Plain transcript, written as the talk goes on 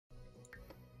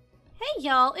Hey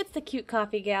y'all, it's the Cute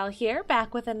Coffee Gal here,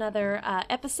 back with another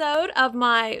episode of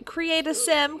my Create a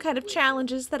Sim kind of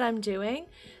challenges that I'm doing.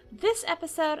 This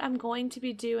episode I'm going to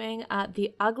be doing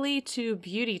the Ugly to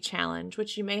Beauty challenge,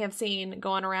 which you may have seen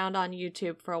going around on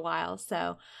YouTube for a while.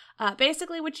 So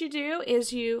basically what you do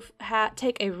is you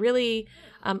take a really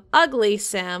ugly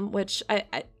sim, which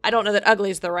I don't know that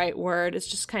ugly is the right word, it's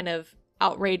just kind of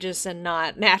outrageous and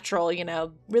not natural, you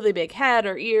know, really big head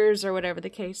or ears or whatever the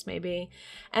case may be.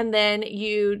 And then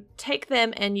you take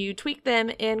them and you tweak them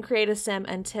in Create a Sim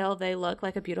until they look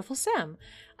like a beautiful sim.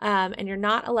 And you're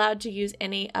not allowed to use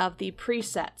any of the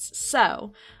presets.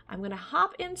 So I'm going to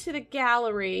hop into the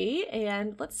gallery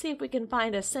and let's see if we can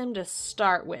find a sim to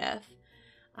start with.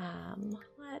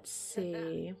 Let's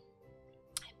see. I'm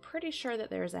pretty sure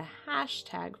that there's a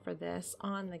hashtag for this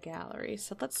on the gallery.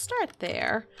 So let's start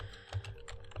there.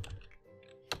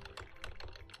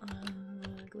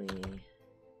 Ugly.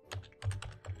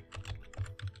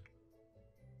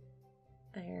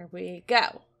 There we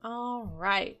go. All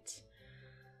right.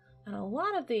 And a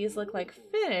lot of these look like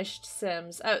finished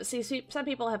sims. Oh, see, some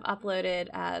people have uploaded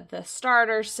the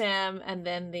starter sim and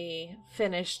then the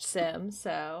finished sim.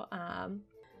 So,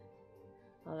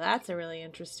 well, that's a really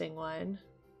interesting one.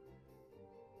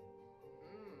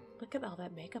 Look at all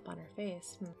that makeup on her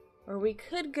face. Or we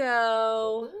could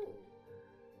go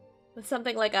with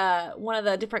something like one of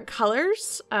the different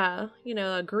colors, you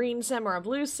know, a green sim or a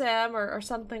blue sim or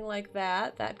something like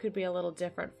that. That could be a little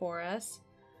different for us.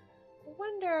 I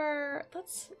wonder,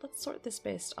 let's sort this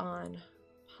based on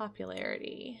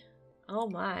popularity. Oh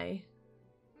my.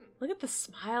 Look at the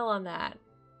smile on that.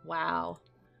 Wow.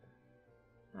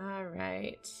 All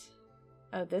right.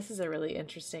 Oh, this is a really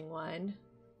interesting one.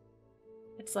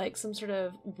 It's like some sort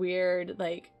of weird,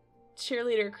 like,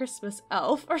 cheerleader Christmas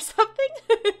elf or something.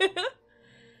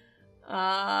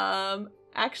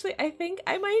 Actually, I think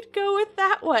I might go with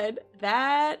that one.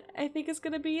 That I think is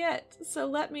gonna be it. So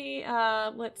let me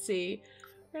let's see.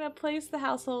 We're gonna place the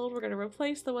household. We're gonna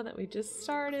replace the one that we just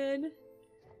started.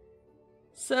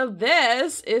 So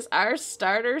this is our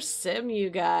starter sim, you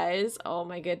guys. Oh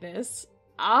my goodness.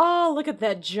 Oh, look at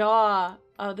that jaw.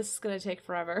 Oh, this is gonna take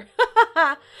forever.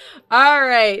 All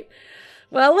right.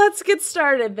 Well, let's get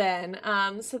started then.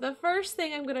 So the first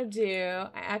thing I'm going to do,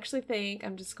 I actually think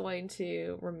I'm just going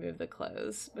to remove the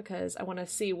clothes because I want to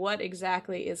see what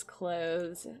exactly is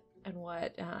clothes and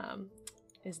what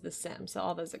is the sim. So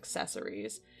all those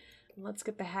accessories. And let's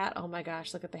get the hat. Oh my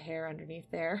gosh, look at the hair underneath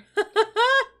there.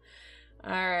 All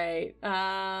right,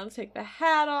 take the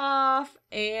hat off,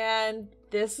 and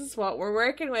this is what we're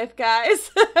working with, guys.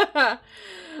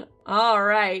 All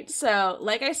right, so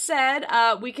like I said,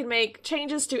 we can make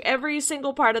changes to every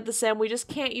single part of the sim. We just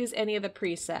can't use any of the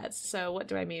presets. So what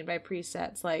do I mean by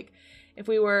presets? Like if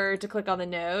we were to click on the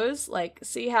nose, like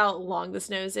see how long this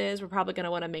nose is? We're probably going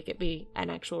to want to make it be an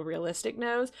actual realistic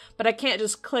nose, but I can't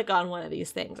just click on one of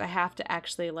these things. I have to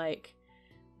actually like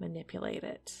manipulate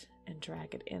it and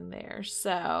drag it in there.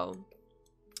 So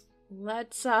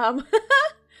let's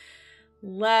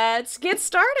let's get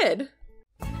started.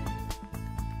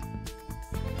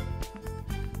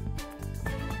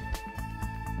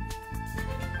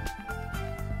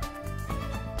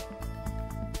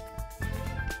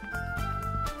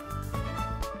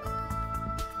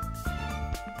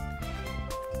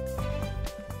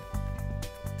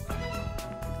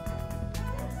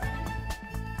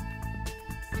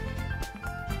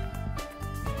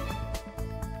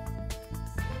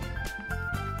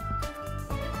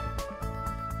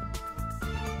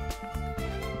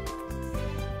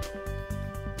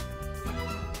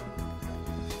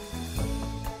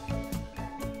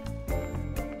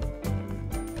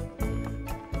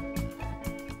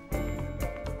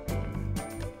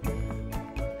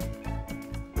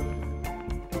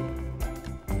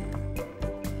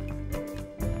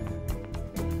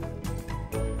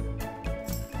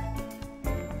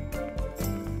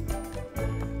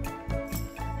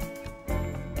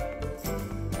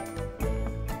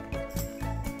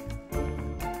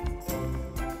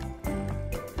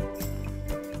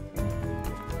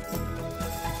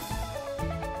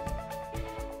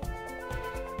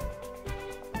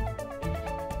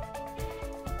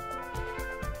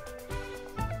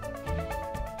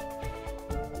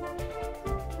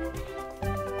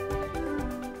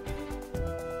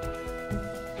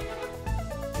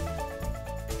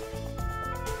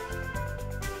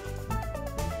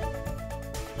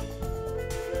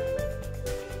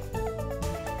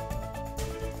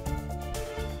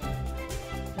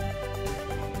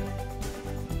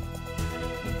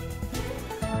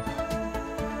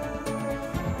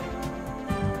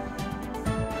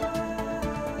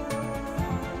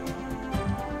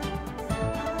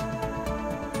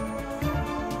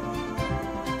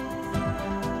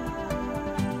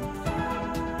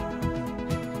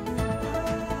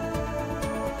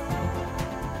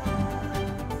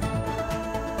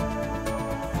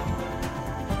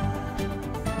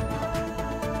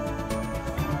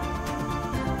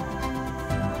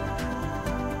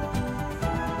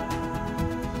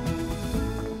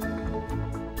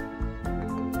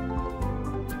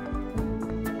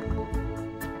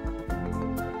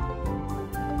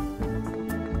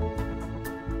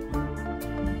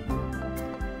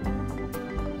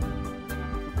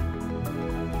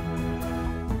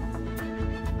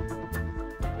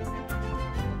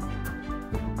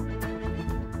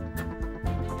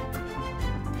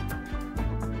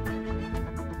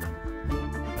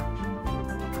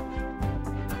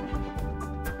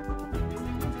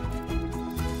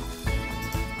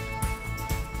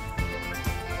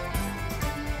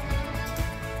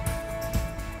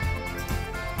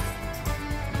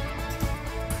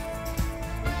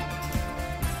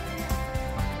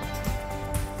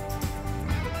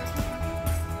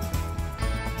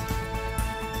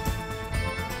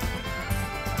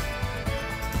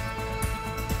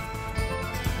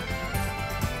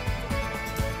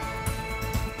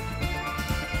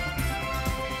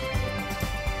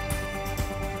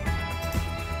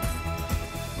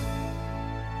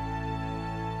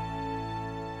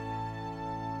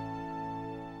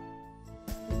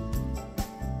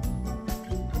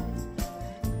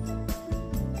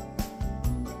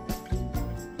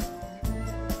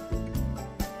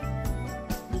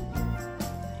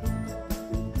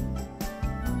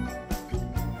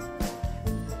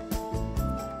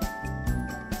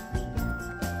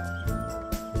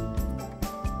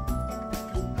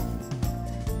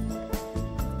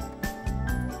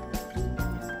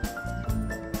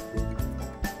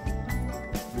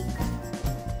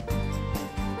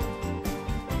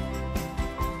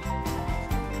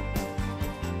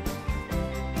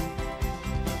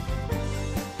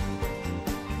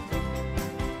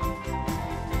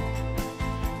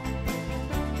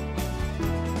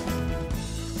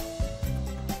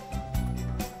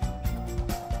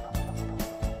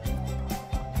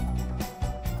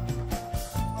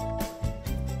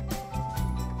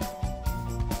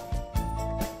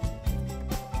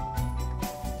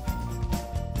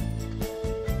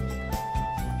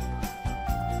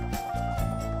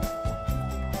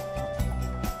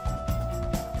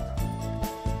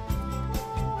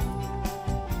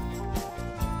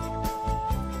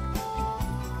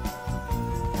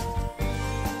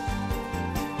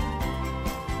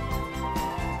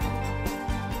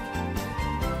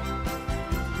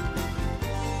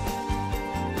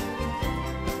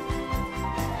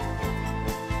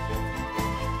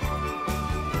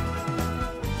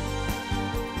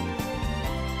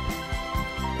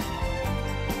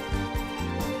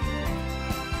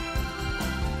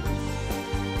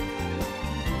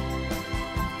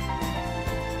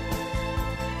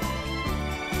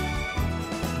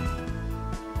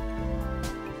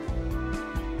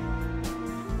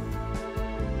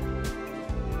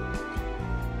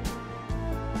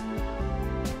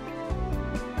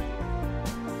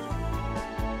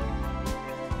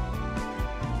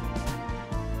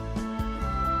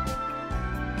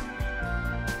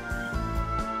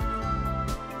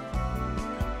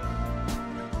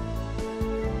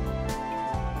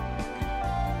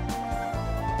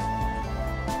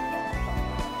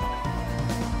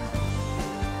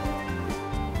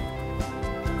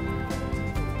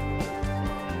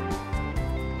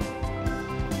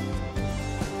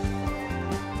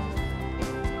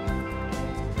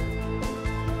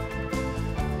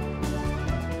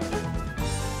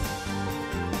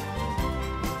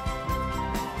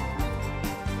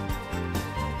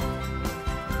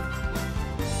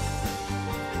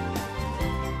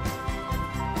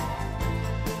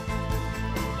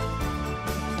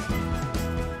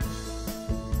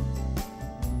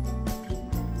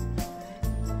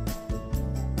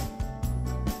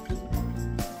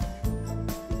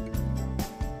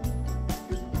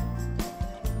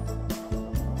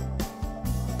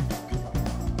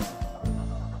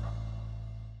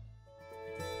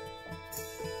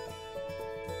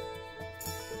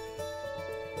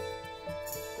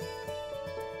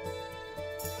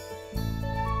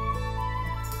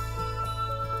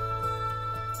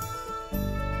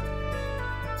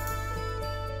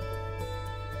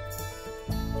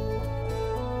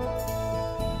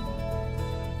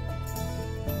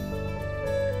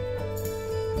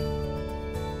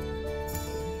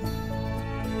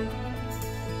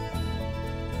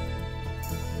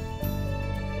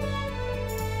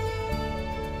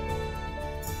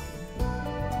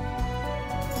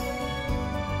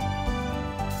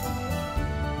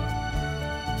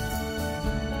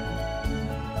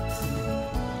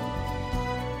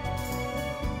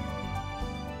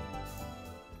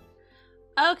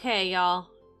 Okay, y'all.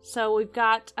 So we've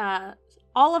got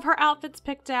all of her outfits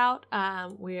picked out.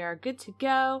 We are good to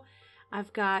go.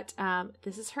 I've got,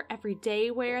 this is her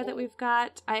everyday wear that we've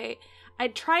got. I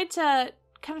tried to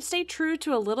kind of stay true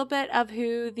to a little bit of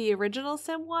who the original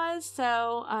Sim was.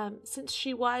 So since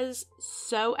she was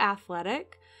so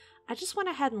athletic, I just went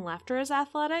ahead and left her as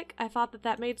athletic. I thought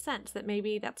that made sense, that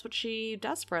maybe that's what she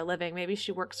does for a living. Maybe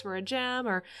she works for a gym,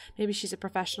 or maybe she's a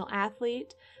professional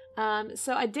athlete.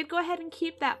 So I did go ahead and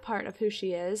keep that part of who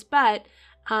she is, but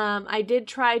I did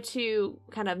try to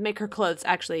kind of make her clothes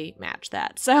actually match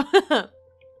that. So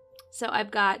so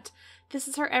I've got, this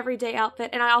is her everyday outfit,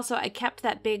 and I kept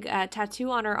that big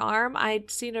tattoo on her arm. I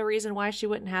see no reason why she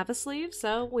wouldn't have a sleeve,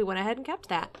 so we went ahead and kept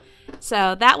that.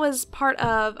 So that was part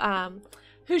of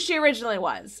who she originally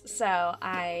was. So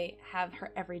I have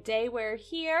her everyday wear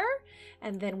here,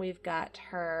 and then we've got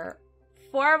her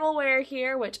formal wear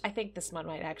here, which I think this one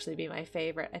might actually be my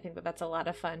favorite. I think that's a lot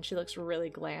of fun. She looks really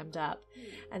glammed up.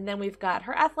 And then we've got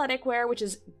her athletic wear, which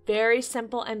is very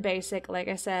simple and basic. Like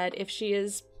I said, if she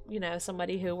is, you know,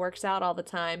 somebody who works out all the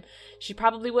time, she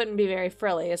probably wouldn't be very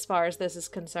frilly as far as this is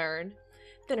concerned.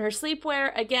 Then her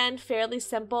sleepwear, again, fairly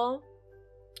simple.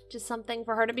 Just something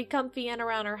for her to be comfy in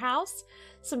around her house.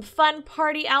 Some fun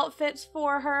party outfits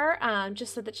for her,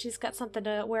 just so that she's got something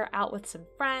to wear out with some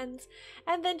friends.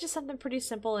 And then just something pretty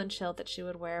simple and chill that she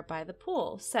would wear by the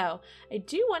pool. So I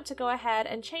do want to go ahead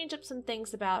and change up some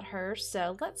things about her.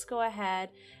 So let's go ahead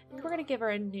and we're going to give her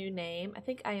a new name. I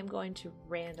think I am going to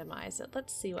randomize it.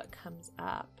 Let's see what comes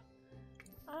up.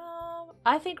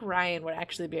 I think Ryan would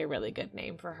actually be a really good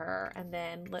name for her. And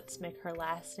then let's make her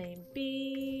last name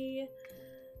be...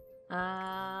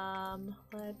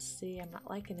 let's see, I'm not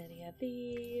liking any of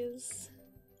these.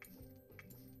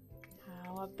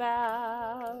 How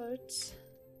about...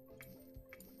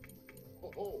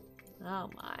 Oh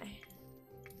my.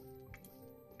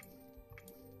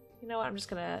 You know what, I'm just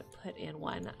gonna put in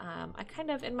one. I kind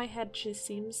of, in my head, she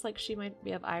seems like she might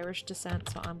be of Irish descent,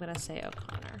 so I'm gonna say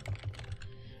O'Connor.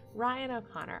 Ryan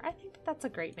O'Connor. I think that's a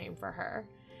great name for her.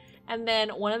 And then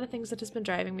one of the things that has been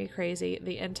driving me crazy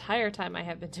the entire time I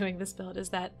have been doing this build is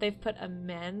that they've put a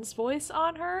men's voice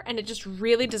on her, and it just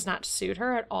really does not suit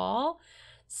her at all.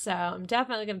 So I'm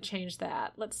definitely going to change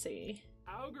that. Let's see.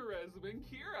 Algorithm and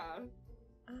Kira.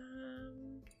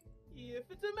 If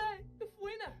it's a man, the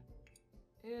winner.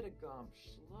 Edagom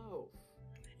slow.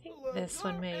 I think this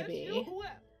one maybe.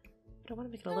 But I want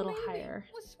to make it a little higher.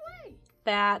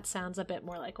 That sounds a bit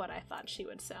more like what I thought she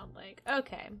would sound like.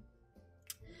 Okay.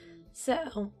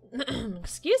 So,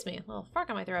 excuse me, a little frog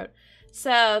on my throat.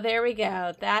 So there we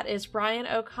go. That is Ryan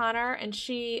O'Connor, and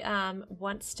she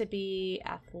wants to be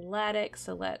athletic.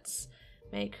 So let's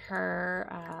make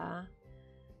her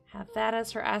have that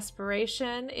as her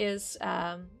aspiration. Is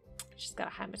she's got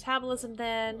a high metabolism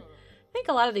then. I think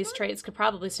a lot of these traits could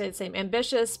probably stay the same.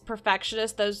 Ambitious,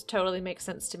 perfectionist, those totally make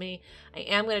sense to me. I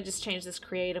am going to just change this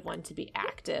creative one to be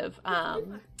active.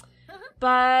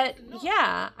 But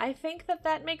yeah, I think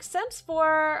that makes sense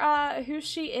for who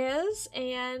she is,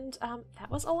 and that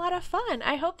was a lot of fun.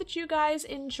 I hope that you guys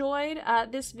enjoyed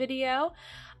this video.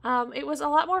 It was a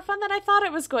lot more fun than I thought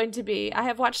it was going to be. I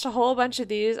have watched a whole bunch of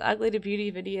these Ugly to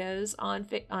Beauty videos on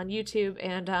YouTube,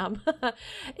 and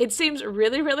it seems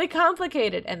really, really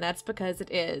complicated, and that's because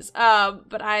it is.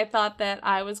 But I thought that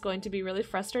I was going to be really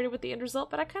frustrated with the end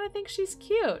result, but I kind of think she's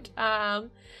cute.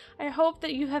 I hope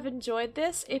that you have enjoyed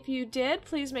this. If you did,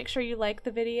 please make sure you like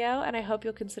the video, and I hope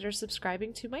you'll consider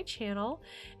subscribing to my channel.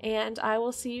 And I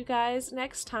will see you guys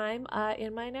next time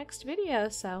in my next video.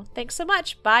 So thanks so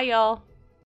much. Bye, y'all.